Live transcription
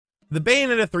The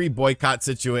Bayonetta 3 boycott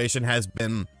situation has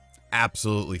been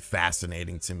absolutely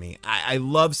fascinating to me. I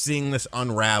love seeing this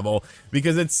unravel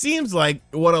because it seems like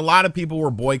what a lot of people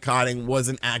were boycotting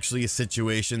wasn't actually a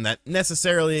situation that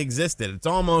necessarily existed. It's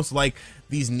almost like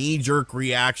these knee-jerk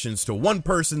reactions to one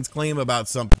person's claim about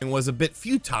something was a bit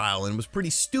futile and was pretty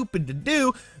stupid to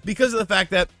do because of the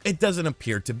fact that it doesn't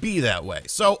appear to be that way.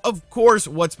 So, of course,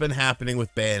 what's been happening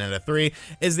with Bayonetta 3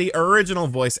 is the original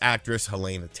voice actress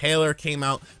Hellena Taylor came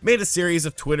out, made a series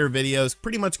of Twitter videos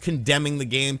pretty much condemning the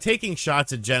game, taking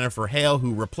shots at Jennifer Hale,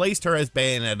 who replaced her as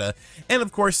Bayonetta, and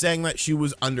of course saying that she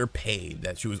was underpaid,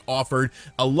 that she was offered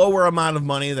a lower amount of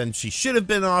money than she should have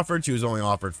been offered. She was only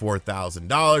offered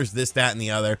 $4,000, this, that, and the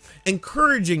other,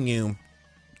 encouraging you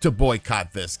to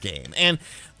boycott this game. And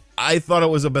I thought it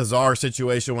was a bizarre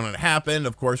situation when it happened.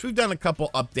 Of course, we've done a couple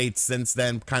updates since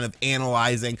then, kind of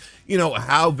analyzing, you know,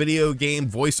 how video game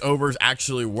voiceovers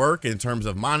actually work in terms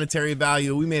of monetary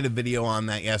value. We made a video on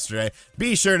that yesterday.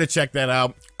 Be sure to check that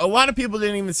out. A lot of people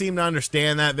didn't even seem to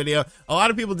understand that video. A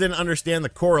lot of people didn't understand the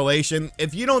correlation.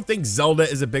 If you don't think Zelda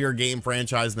is a bigger game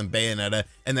franchise than Bayonetta,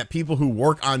 and that people who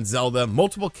work on Zelda,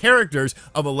 multiple characters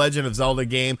of a Legend of Zelda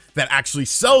game that actually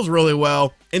sells really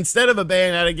well, instead of a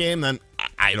Bayonetta game, then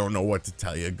I don't know what to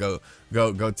tell you.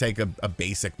 Go take a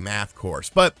basic math course.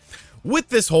 But with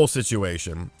this whole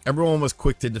situation, everyone was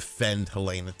quick to defend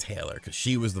Hellena Taylor because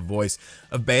she was the voice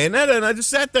of Bayonetta, and I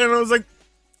just sat there and I was like,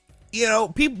 you know,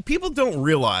 people don't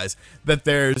realize that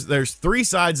there's three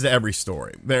sides to every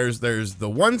story. There's the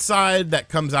one side that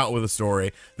comes out with a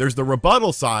story, there's the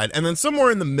rebuttal side, and then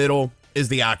somewhere in the middle is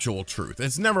the actual truth.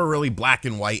 It's never really black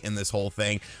and white in this whole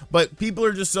thing, but people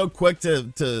are just so quick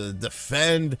to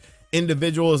defend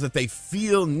individuals that they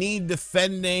feel need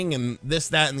defending and this,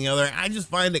 that, and the other. I just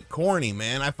find it corny,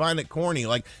 man. I find it corny.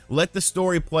 Like, let the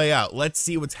story play out. Let's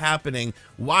see what's happening,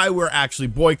 why we're actually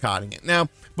boycotting it. Now,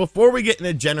 before we get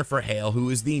into Jennifer Hale, who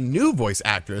is the new voice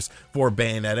actress for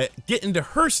Bayonetta, get into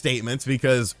her statements,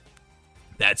 because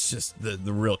that's just the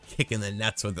real kick in the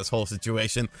nuts with this whole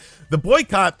situation. The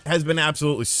boycott has been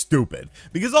absolutely stupid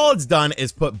because all it's done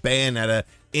is put Bayonetta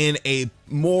in a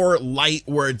more light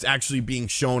where it's actually being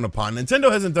shown upon.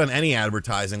 Nintendo hasn't done any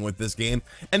advertising with this game,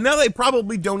 and now they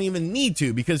probably don't even need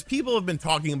to, because people have been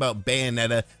talking about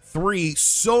Bayonetta 3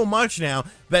 so much now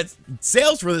that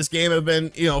sales for this game have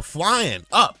been, you know, flying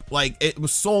up. Like, it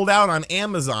was sold out on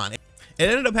Amazon. It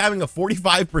ended up having a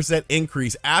 45%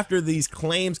 increase after these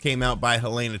claims came out by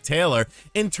Hellena Taylor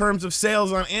in terms of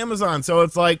sales on Amazon. So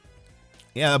it's like,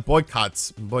 yeah,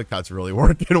 boycott's really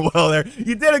working well there.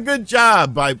 You did a good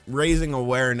job by raising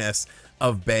awareness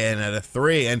of Bayonetta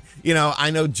 3. And, you know,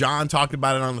 I know John talked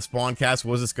about it on the Spawncast.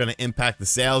 Was this going to impact the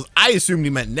sales? I assumed he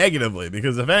meant negatively,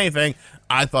 because if anything,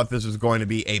 I thought this was going to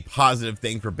be a positive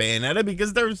thing for Bayonetta,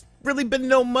 because there's really been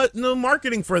no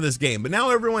marketing for this game. But now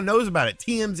everyone knows about it.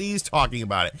 TMZ's talking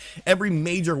about it. Every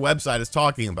major website is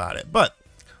talking about it. But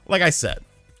like I said,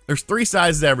 there's three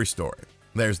sides to every story.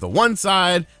 There's the one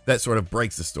side that sort of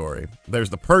breaks the story.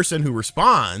 There's the person who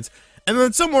responds, and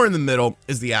then somewhere in the middle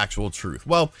is the actual truth.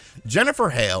 Well, Jennifer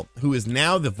Hale, who is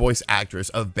now the voice actress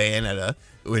of Bayonetta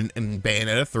in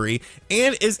Bayonetta 3,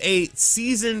 and is a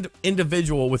seasoned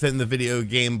individual within the video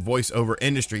game voiceover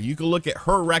industry. You can look at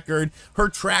her record, her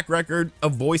track record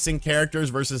of voicing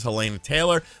characters versus Hellena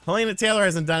Taylor. Hellena Taylor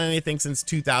hasn't done anything since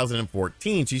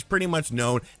 2014. She's pretty much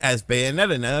known as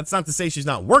Bayonetta. Now, that's not to say she's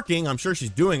not working. I'm sure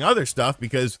she's doing other stuff,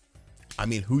 because I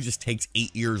mean, who just takes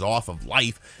 8 years off of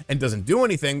life and doesn't do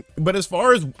anything? But as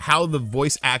far as how the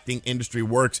voice acting industry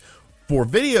works for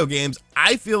video games,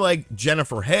 I feel like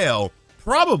Jennifer Hale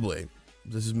probably,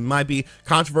 this might be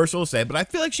controversial to say, but I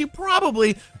feel like she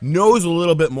probably knows a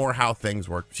little bit more how things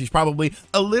work. She's probably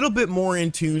a little bit more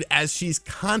in tune, as she's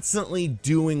constantly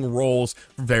doing roles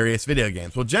for various video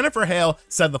games. Well, Jennifer Hale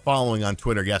said the following on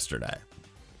Twitter yesterday.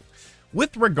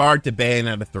 With regard to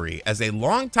Bayonetta 3, as a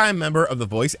longtime member of the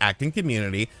voice acting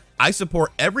community, I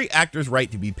support every actor's right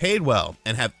to be paid well,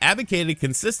 and have advocated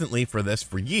consistently for this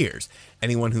for years.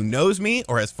 Anyone who knows me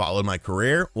or has followed my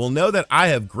career will know that I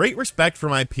have great respect for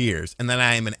my peers, and that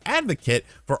I am an advocate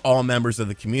for all members of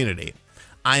the community.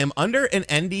 I am under an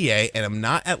NDA and am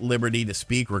not at liberty to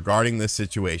speak regarding this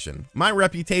situation. My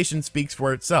reputation speaks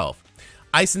for itself.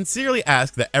 I sincerely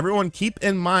ask that everyone keep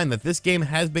in mind that this game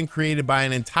has been created by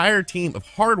an entire team of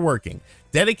hardworking,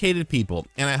 dedicated people,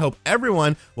 and I hope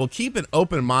everyone will keep an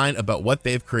open mind about what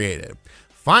they've created.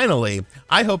 Finally,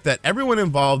 I hope that everyone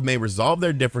involved may resolve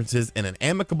their differences in an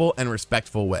amicable and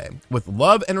respectful way. With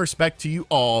love and respect to you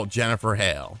all, Jennifer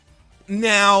Hale.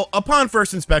 Now, upon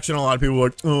first inspection, a lot of people are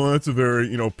like, oh, that's a very,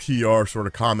 you know, PR sort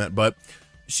of comment, but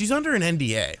she's under an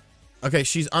NDA. Okay,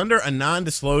 she's under a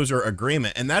non-disclosure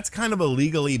agreement, and that's kind of a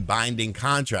legally binding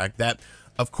contract that,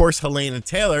 of course, Hellena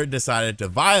Taylor decided to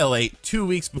violate 2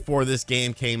 weeks before this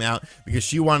game came out because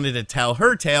she wanted to tell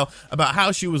her tale about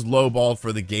how she was lowballed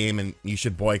for the game and you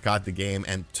should boycott the game,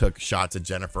 and took shots at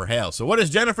Jennifer Hale. So what does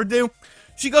Jennifer do?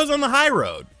 She goes on the high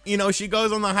road. You know, she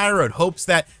goes on the high road, hopes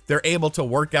that they're able to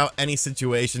work out any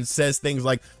situation, says things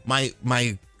like,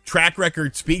 my track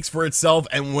record speaks for itself.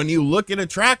 And when you look at a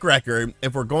track record,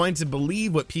 if we're going to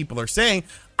believe what people are saying,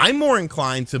 I'm more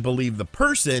inclined to believe the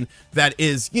person that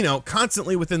is, you know,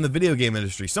 constantly within the video game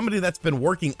industry, somebody that's been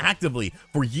working actively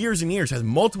for years and years, has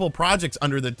multiple projects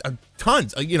under the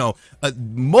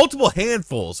multiple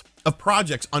handfuls of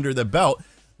projects under the belt,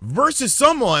 versus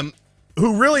someone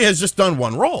who really has just done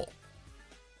one role.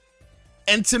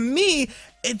 And to me,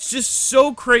 it's just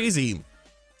so crazy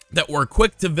that we're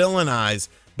quick to villainize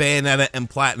Bayonetta and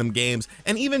Platinum Games,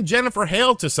 and even Jennifer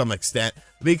Hale to some extent,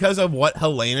 because of what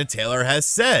Hellena Taylor has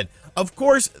said. Of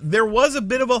course, there was a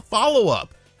bit of a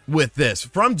follow-up with this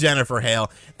from Jennifer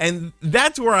Hale, and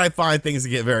that's where I find things to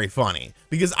get very funny,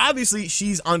 because obviously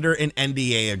she's under an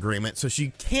NDA agreement, so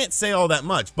she can't say all that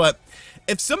much. But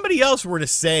if somebody else were to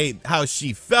say how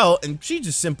she felt and she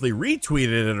just simply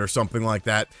retweeted it or something like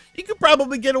that, you could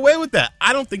probably get away with that.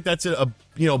 I don't think that's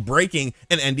breaking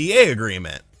an NDA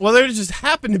agreement. Well, there just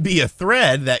happened to be a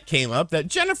thread that came up that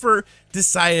Jennifer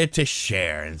decided to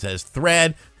share, and says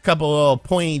thread, a couple little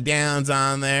pointy downs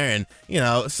on there, and, you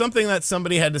know, something that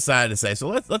somebody had decided to say. So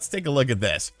let's take a look at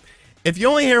this. If you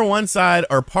only hear one side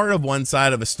or part of one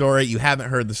side of a story, you haven't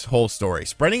heard this whole story.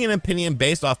 Spreading an opinion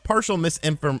based off partial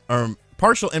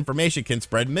information can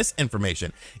spread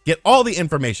misinformation. Get all the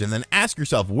information, then ask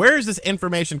yourself, where is this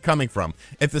information coming from?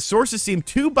 If the sources seem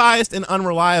too biased and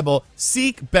unreliable,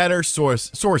 seek better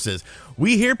sources.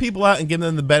 We hear people out and give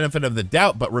them the benefit of the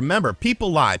doubt, but remember,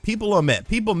 people lie, people omit,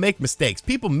 people make mistakes,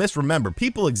 people misremember,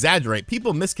 people exaggerate,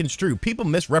 people misconstrue, people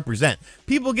misrepresent,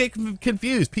 people get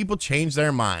confused, people change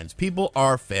their minds, people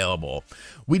are fallible.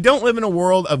 We don't live in a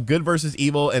world of good versus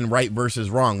evil and right versus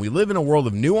wrong. We live in a world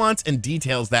of nuance and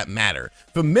details that matter.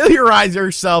 Familiarize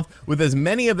yourself with as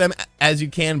many of them as you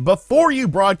can before you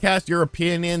broadcast your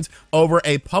opinions over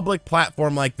a public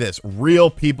platform like this.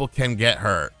 Real people can get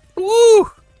hurt.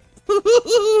 Woo!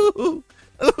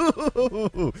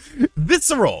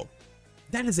 Visceral.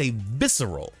 That is a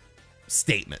visceral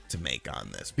statement to make on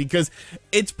this, because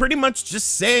it's pretty much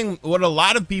just saying what a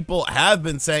lot of people have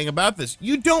been saying about this.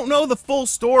 You don't know the full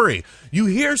story. You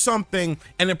hear something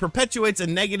and it perpetuates a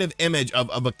negative image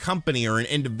of a company or an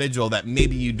individual that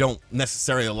maybe you don't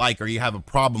necessarily like or you have a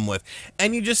problem with,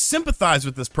 and you just sympathize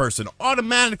with this person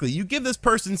automatically. You give this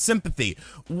person sympathy,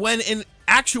 when in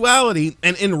actuality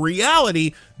and in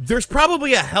reality, there's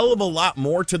probably a hell of a lot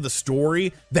more to the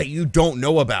story that you don't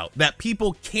know about, that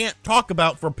people can't talk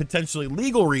about for potentially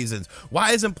legal reasons.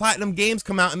 Why hasn't Platinum Games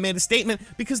come out and made a statement?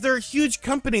 Because they're a huge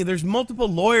company. There's multiple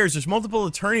lawyers, there's multiple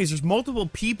attorneys, there's multiple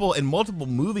people and multiple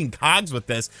moving cogs with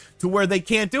this to where they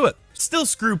can't do it. Still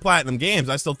screw Platinum Games.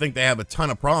 I still think they have a ton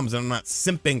of problems, and I'm not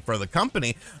simping for the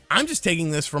company. I'm just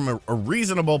taking this from a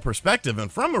reasonable perspective, and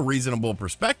from a reasonable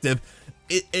perspective,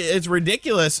 it's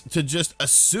ridiculous to just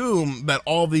assume that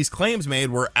all these claims made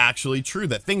were actually true,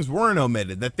 that things weren't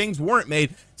omitted, that things weren't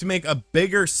made to make a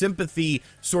bigger sympathy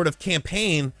sort of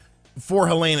campaign for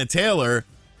Hellena Taylor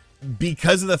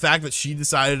because of the fact that she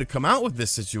decided to come out with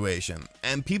this situation.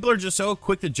 And people are just so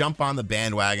quick to jump on the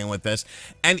bandwagon with this.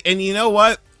 And you know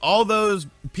what? All those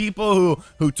people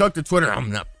who took to Twitter,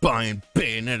 I'm not buying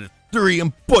Bayonetta 3,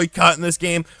 I'm boycotting this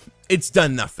game, it's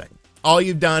done nothing. All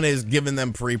you've done is given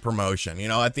them free promotion. You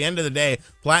know, at the end of the day,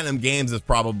 Platinum Games is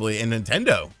probably, and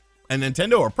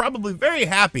Nintendo are probably very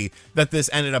happy that this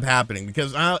ended up happening,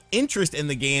 because interest in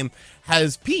the game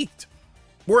has peaked.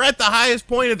 We're at the highest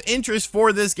point of interest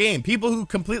for this game. People who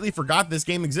completely forgot this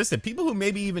game existed, people who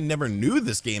maybe even never knew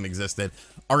this game existed,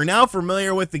 are now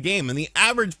familiar with the game. And the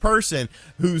average person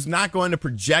who's not going to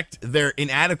project their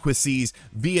inadequacies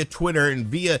via Twitter and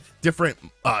via different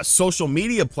social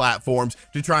media platforms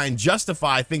to try and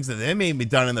justify things that they may be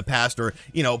done in the past, or,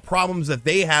 you know, problems that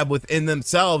they have within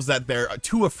themselves that they're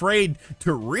too afraid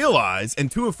to realize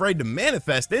and too afraid to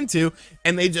manifest into,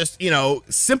 and they just, you know,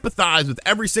 sympathize with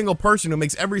every single person who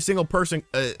makes every single person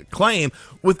claim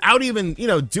without even, you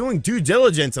know, doing due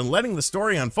diligence and letting the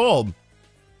story unfold.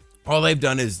 All they've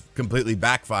done is completely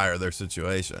backfire their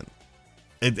situation.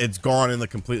 It's gone in a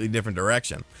completely different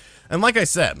direction. And like I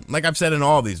said, like I've said in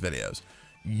all these videos,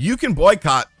 you can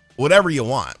boycott whatever you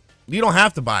want. You don't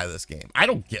have to buy this game. I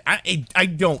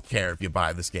don't care if you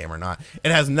buy this game or not.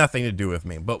 It has nothing to do with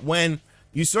me. But when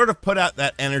you sort of put out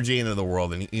that energy into the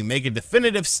world, and you make a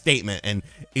definitive statement, and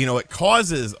you know, it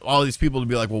causes all these people to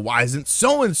be like, well, why isn't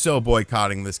so-and-so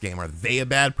boycotting this game? Are they a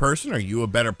bad person? Are you a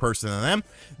better person than them?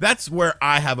 That's where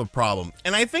I have a problem.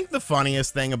 And I think the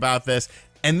funniest thing about this,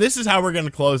 and this is how we're going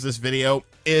to close this video,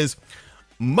 is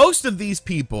most of these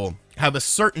people have a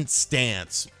certain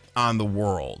stance on the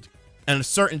world and a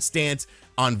certain stance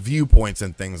on viewpoints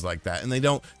and things like that, and they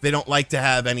don't like to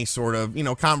have any sort of, you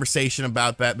know, conversation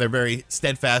about that. They're very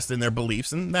steadfast in their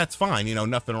beliefs, and that's fine, you know,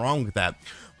 nothing wrong with that.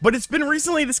 But it's been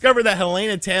recently discovered that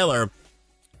Hellena Taylor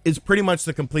is pretty much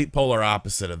the complete polar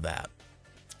opposite of that,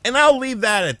 and I'll leave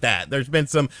that at that. There's been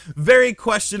some very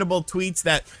questionable tweets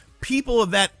that people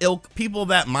of that ilk, people of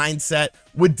that mindset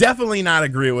would definitely not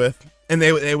agree with, and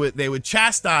they would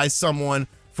chastise someone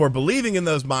for believing in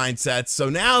those mindsets. So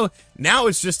now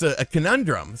it's just a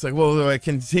conundrum. It's like, well, do I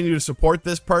continue to support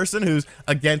this person who's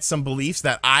against some beliefs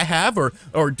that I have,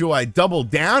 or do I double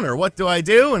down, or what do I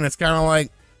do? And it's kind of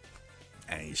like,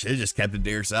 hey, you should have just kept it to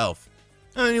yourself,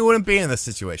 and you wouldn't be in this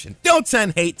situation. Don't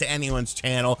send hate to anyone's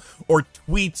channel or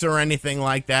tweets or anything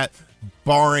like that,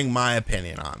 barring my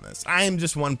opinion on this. I am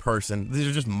just one person. These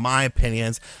are just my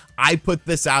opinions. I put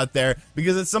this out there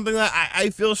because it's something that I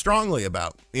feel strongly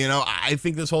about. You know, I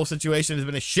think this whole situation has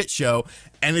been a shit show,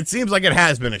 and it seems like it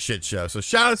has been a shit show. So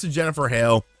shout out to Jennifer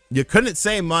Hale. You couldn't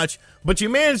say much, but you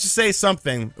managed to say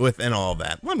something within all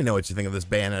that. Let me know what you think of this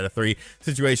Bayonetta 3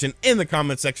 situation in the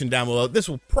comment section down below. This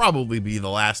will probably be the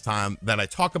last time that I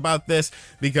talk about this,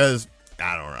 because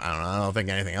I don't think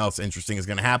anything else interesting is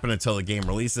going to happen until the game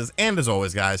releases. And as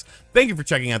always, guys, thank you for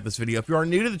checking out this video. If you are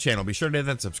new to the channel, be sure to hit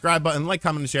that subscribe button, like,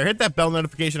 comment, and share. Hit that bell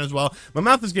notification as well. My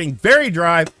mouth is getting very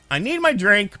dry. I need my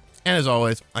drink. And as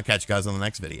always, I'll catch you guys on the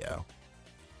next video.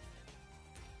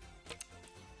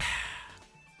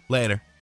 Later.